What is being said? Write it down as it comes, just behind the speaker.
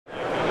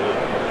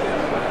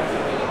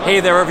Hey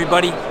there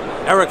everybody,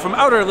 Eric from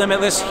Outer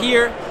Limitless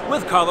here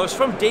with Carlos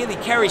from Daily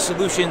Carry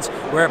Solutions.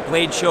 We're at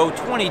Blade Show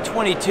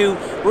 2022.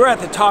 We're at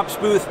the Tops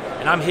booth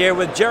and I'm here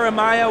with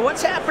Jeremiah.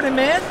 What's happening,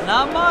 man?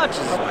 Not much.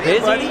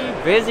 It's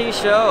busy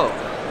show.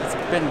 It's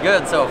been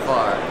good so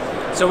far.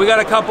 So we got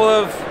a couple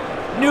of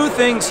new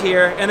things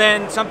here and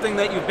then something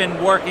that you've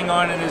been working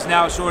on and is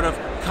now sort of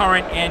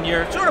current and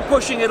you're sort of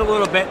pushing it a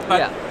little bit, but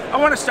yeah. I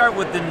want to start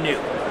with the new.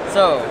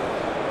 So,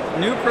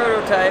 new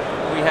prototype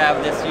we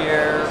have this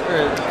year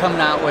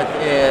coming out with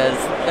is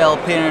El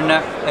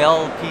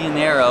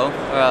Pionero,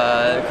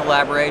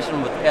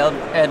 collaboration with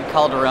Ed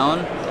Calderon,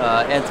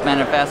 Ed's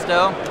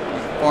Manifesto,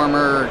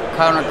 former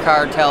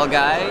counter-cartel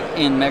guy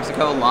in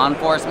Mexico, law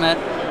enforcement,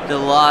 did a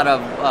lot of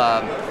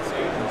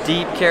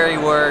deep carry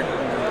work,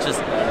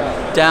 just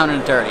down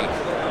and dirty.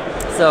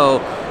 So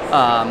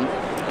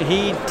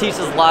he teaches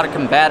a lot of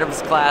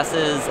combatives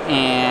classes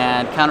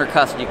and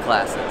counter-custody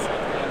classes.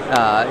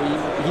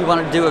 He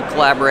wanted to do a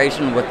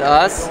collaboration with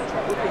us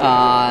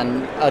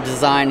on a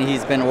design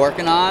he's been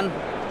working on,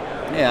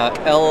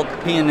 El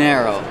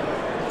Pionero.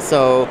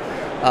 So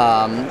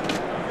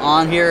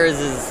on here is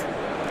his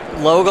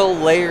logo,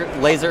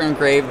 laser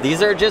engraved.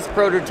 These are just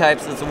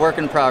prototypes. It's a work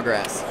in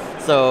progress.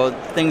 So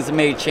things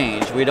may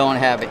change. We don't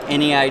have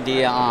any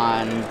idea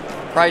on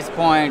price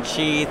point,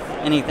 sheath,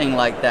 anything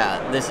like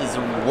that. This is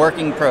a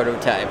working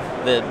prototype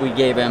that we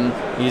gave him.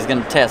 He's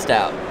going to test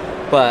out.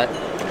 But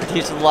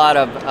teaches a lot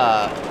of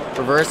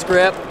reverse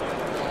grip,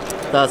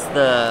 thus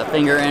the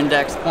finger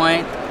index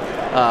point,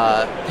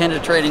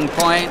 penetrating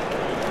point.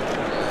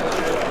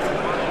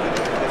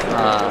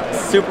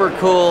 Super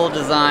cool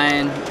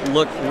design.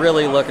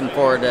 Really looking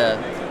forward to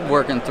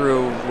working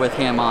through with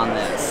him on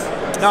this.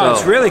 No,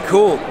 it's really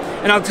cool.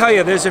 And I'll tell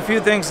you, there's a few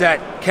things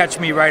that catch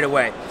me right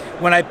away.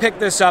 When I picked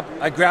this up,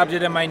 I grabbed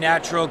it in my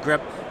natural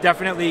grip.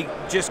 Definitely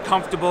just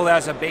comfortable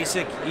as a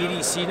basic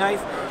EDC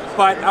knife.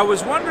 But I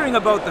was wondering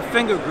about the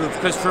finger groove,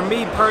 because for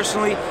me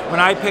personally, when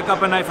I pick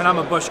up a knife, and I'm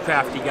a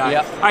bushcrafty guy,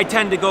 yep, I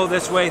tend to go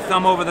this way,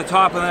 thumb over the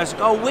top, and then I was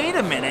like, oh, wait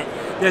a minute.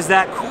 There's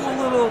that cool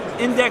little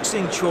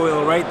indexing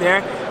choil right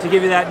there to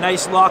give you that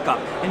nice lockup.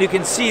 And you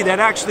can see that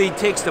actually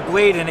takes the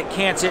blade and it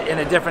cants it in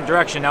a different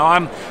direction. Now,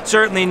 I'm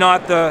certainly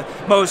not the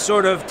most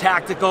sort of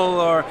tactical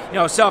or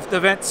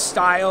self-defense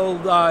style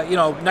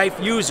knife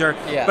user,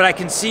 yeah, but I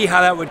can see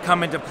how that would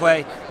come into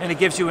play, and it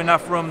gives you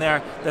enough room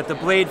there that the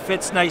blade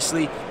fits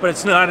nicely, but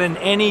it's not in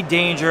any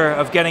danger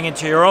of getting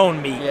into your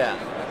own meat. Yeah,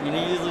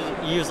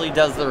 he usually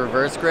does the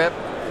reverse grip.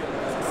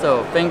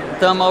 So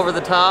thumb over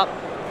the top.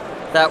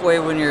 That way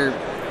when you're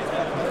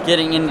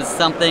getting into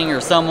something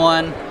or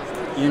someone,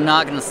 you're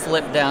not going to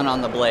slip down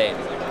on the blade.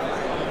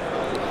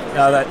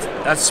 No,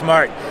 that's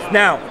smart.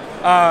 Now,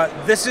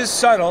 this is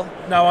subtle.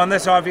 Now on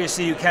this,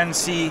 obviously, you can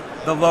see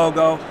the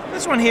logo.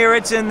 This one here,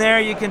 it's in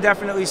there. You can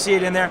definitely see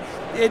it in there.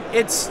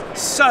 It's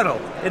subtle.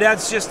 It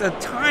adds just a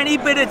tiny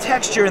bit of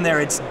texture in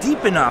there. It's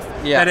deep enough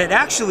that it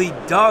actually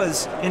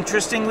does,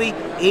 interestingly,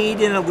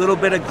 aid in a little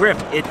bit of grip.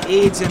 It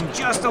aids in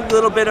just a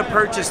little bit of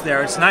purchase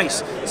there. It's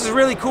nice. This is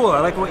really cool. I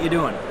like what you're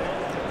doing.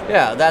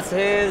 Yeah, that's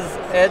his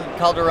Ed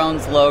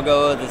Calderon's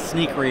logo, the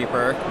Sneak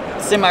Reaper.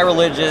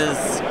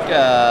 Semi-religious,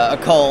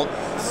 occult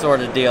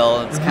sort of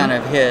deal. It's kind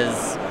of his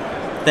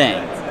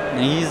thing.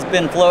 And he's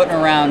been floating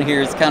around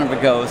here as kind of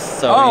a ghost,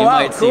 so you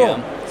might see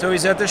him. So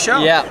he's at the show?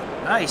 Yeah.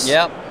 Nice.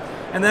 Yep.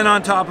 And then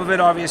on top of it,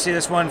 obviously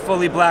this one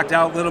fully blacked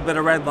out, little bit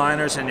of red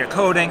liners and your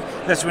coating.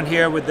 This one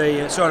here with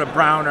the sort of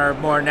browner,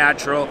 more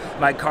natural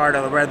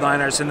micarta, the red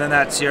liners, and then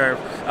that's your,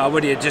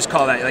 what do you just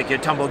call that, like your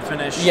tumbled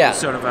finish? Yeah.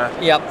 Sort of a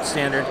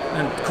standard.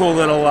 And cool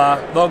little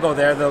logo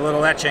there, the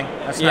little etching.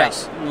 That's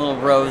nice. Little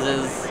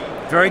roses.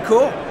 Very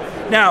cool.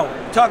 Now,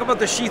 talk about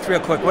the sheath real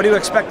quick. What do you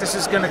expect this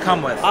is going to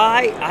come with?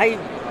 I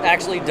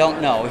actually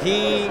don't know.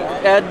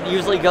 Ed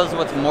usually goes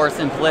with more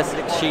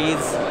simplistic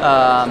sheaths.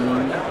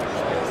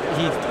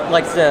 He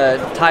likes to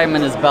tie them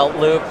in his belt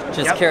loop,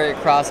 just carry it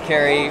cross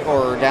carry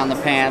or down the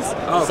pants.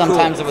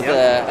 Sometimes with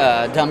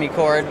a dummy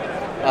cord.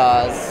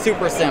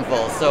 Super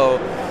simple. So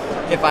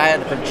if I had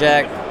to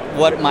project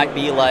what it might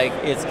be like,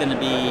 it's going to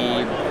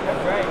be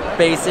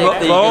basic.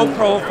 Low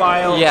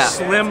profile,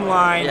 slim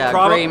line,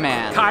 gray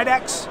man.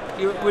 Kydex,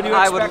 would you expect?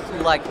 I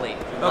would likely.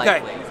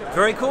 Okay,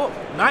 very cool.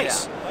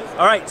 Nice. Yeah.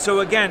 All right, so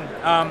again,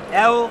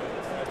 El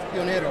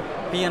Pionero.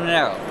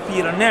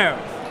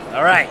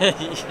 All right.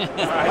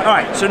 All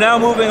right, so now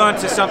moving on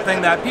to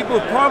something that people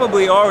have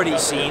probably already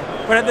seen,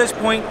 but at this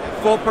point,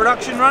 full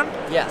production run?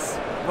 Yes.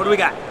 What do we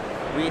got?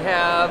 We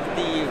have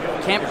the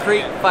Camp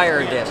Creek Fire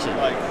Edition.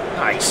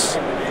 Nice.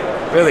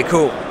 Really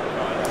cool.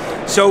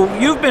 So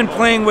you've been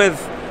playing with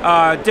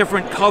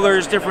different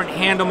colors, different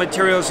handle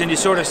materials, and you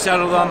sort of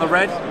settled on the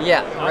red?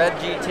 Yeah, red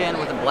G10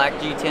 with a black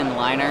G10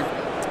 liner.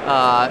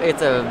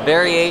 It's a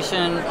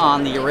variation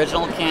on the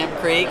original Camp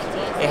Creek.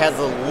 It has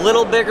a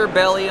little bigger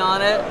belly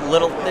on it,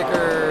 little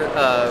thicker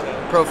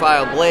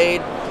profile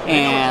blade,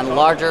 and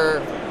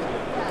larger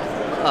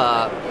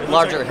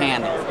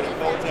handle.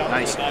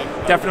 Nice.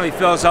 Definitely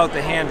fills out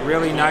the hand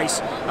really nice.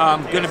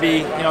 Going to be,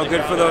 you know,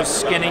 good for those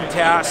skinning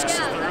tasks.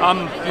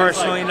 I'm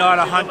personally not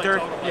a hunter,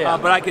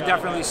 but I could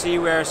definitely see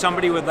where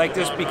somebody would like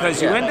this,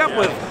 because you end up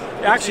with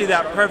actually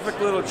that perfect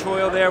little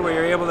choil there where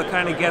you're able to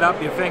kind of get up,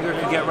 your finger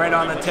can get right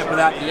on the tip of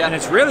that, and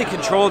it's really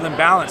controlled and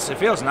balanced. It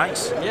feels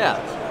nice. Yeah.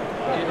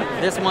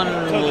 This one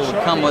will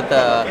come with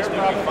a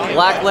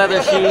black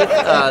leather sheath.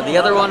 The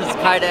other one is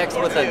Kydex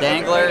with a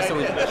dangler, so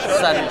we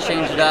decided to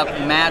change it up,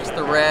 match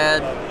the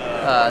red.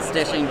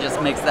 Stitching just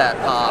makes that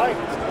pop.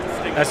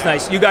 That's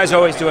nice. You guys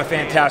always do a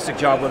fantastic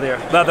job with your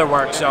leather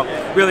work, so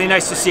really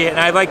nice to see it. And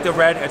I like the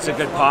red. It's a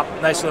good pop.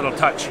 Nice little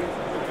touch.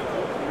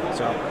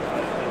 So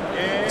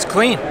it's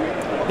clean.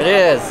 It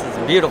is. It's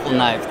a beautiful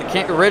knife.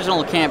 The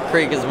original Camp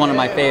Creek is one of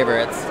my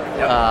favorites.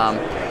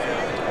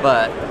 Yep.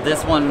 But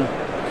this one,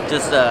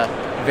 just a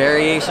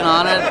variation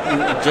on it,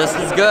 just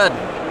as good.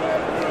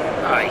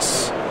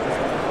 Nice.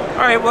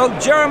 All right, well,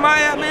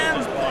 Jeremiah,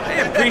 man,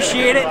 I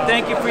appreciate it.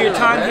 Thank you for your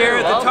time here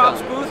at the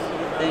Tops booth.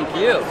 Thank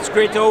you. It's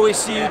great to always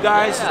see you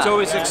guys. It's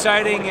always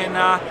exciting, and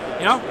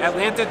you know,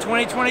 Atlanta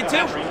 2022.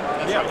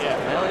 Hell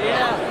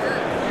yeah.